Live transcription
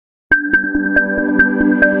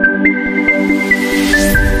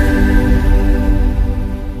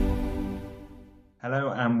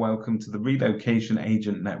welcome to the Relocation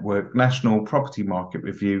Agent Network National Property Market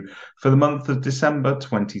Review for the month of December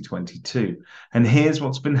 2022. And here's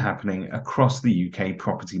what's been happening across the UK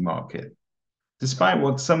property market. Despite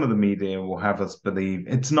what some of the media will have us believe,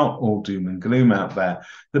 it's not all doom and gloom out there.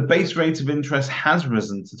 The base rate of interest has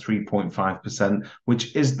risen to 3.5%,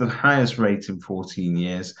 which is the highest rate in 14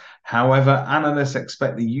 years. However, analysts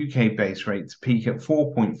expect the UK base rate to peak at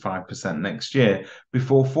 4.5% next year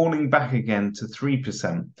before falling back again to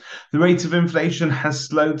 3%. The rate of inflation has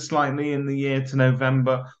slowed slightly in the year to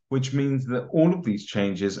November, which means that all of these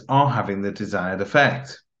changes are having the desired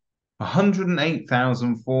effect.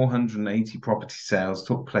 108,480 property sales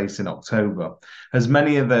took place in October, as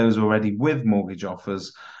many of those already with mortgage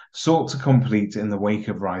offers sought to complete in the wake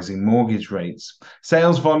of rising mortgage rates.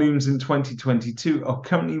 Sales volumes in 2022 are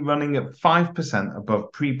currently running at 5%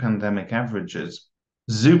 above pre-pandemic averages.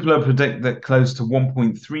 Zoopla predict that close to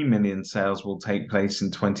 1.3 million sales will take place in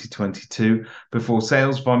 2022 before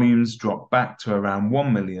sales volumes drop back to around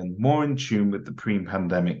 1 million, more in tune with the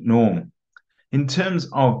pre-pandemic norm. In terms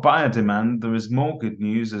of buyer demand, there is more good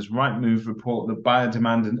news as Rightmove report that buyer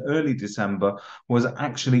demand in early December was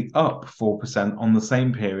actually up 4% on the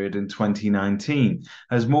same period in 2019,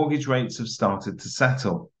 as mortgage rates have started to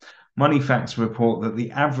settle. Moneyfacts report that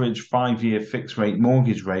the average 5-year fixed-rate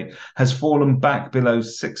mortgage rate has fallen back below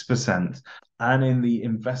 6%, and in the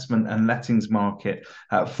investment and lettings market,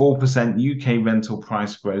 at 4% UK rental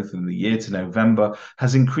price growth in the year to November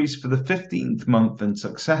has increased for the 15th month in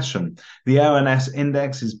succession. The ONS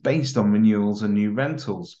index is based on renewals and new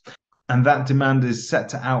rentals, and that demand is set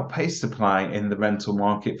to outpace supply in the rental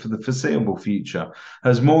market for the foreseeable future,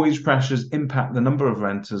 as mortgage pressures impact the number of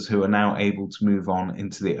renters who are now able to move on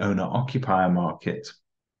into the owner-occupier market.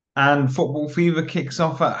 And football fever kicks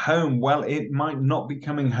off at home. Well, it might not be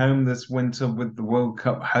coming home this winter with the World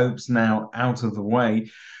Cup hopes now out of the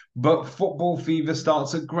way, but football fever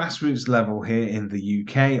starts at grassroots level here in the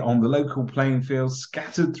UK on the local playing fields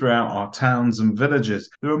scattered throughout our towns and villages.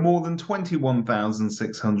 There are more than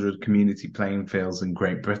 21,600 community playing fields in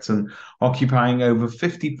Great Britain, occupying over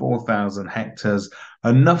 54,000 hectares,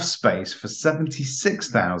 enough space for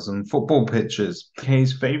 76,000 football pitches.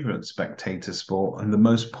 UK's favourite spectator sport and the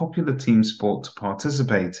most popular team sport to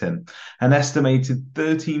participate in. An estimated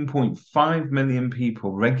 13.5 million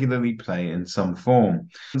people regularly play in some form.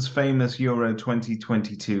 Famous Euro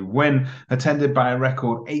 2022 win, attended by a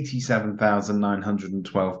record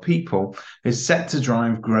 87,912 people, is set to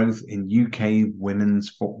drive growth in UK women's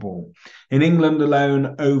football. In England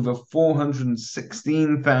alone, over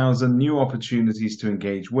 416,000 new opportunities to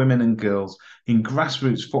engage women and girls in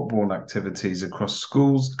grassroots football activities across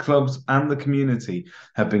schools, clubs, and the community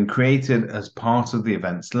have been created as part of the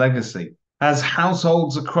event's legacy. As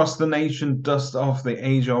households across the nation dust off the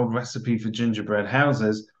age-old recipe for gingerbread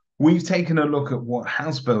houses, we've taken a look at what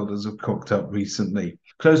house builders have cooked up recently.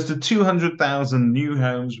 Close to 200,000 new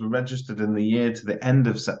homes were registered in the year to the end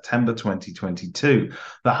of September 2022,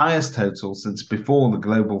 the highest total since before the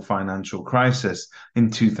global financial crisis in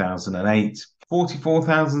 2008.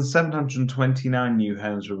 44,729 new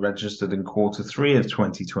homes were registered in Q3 of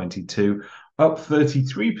 2022, up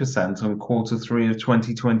 33% on Q3 of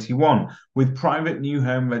 2021, with private new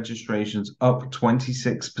home registrations up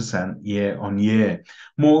 26% year on year.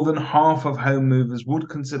 More than half of home movers would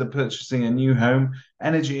consider purchasing a new home.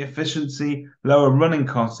 Energy efficiency, lower running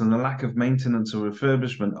costs, and the lack of maintenance or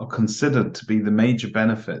refurbishment are considered to be the major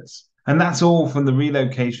benefits. And that's all from the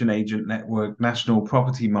Relocation Agent Network National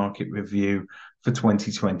Property Market Review for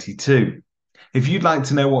 2022. If you'd like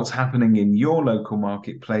to know what's happening in your local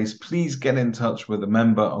marketplace, please get in touch with a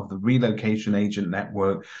member of the Relocation Agent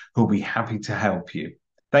Network who'll be happy to help you.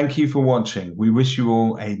 Thank you for watching. We wish you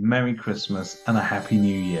all a Merry Christmas and a Happy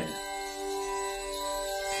New Year.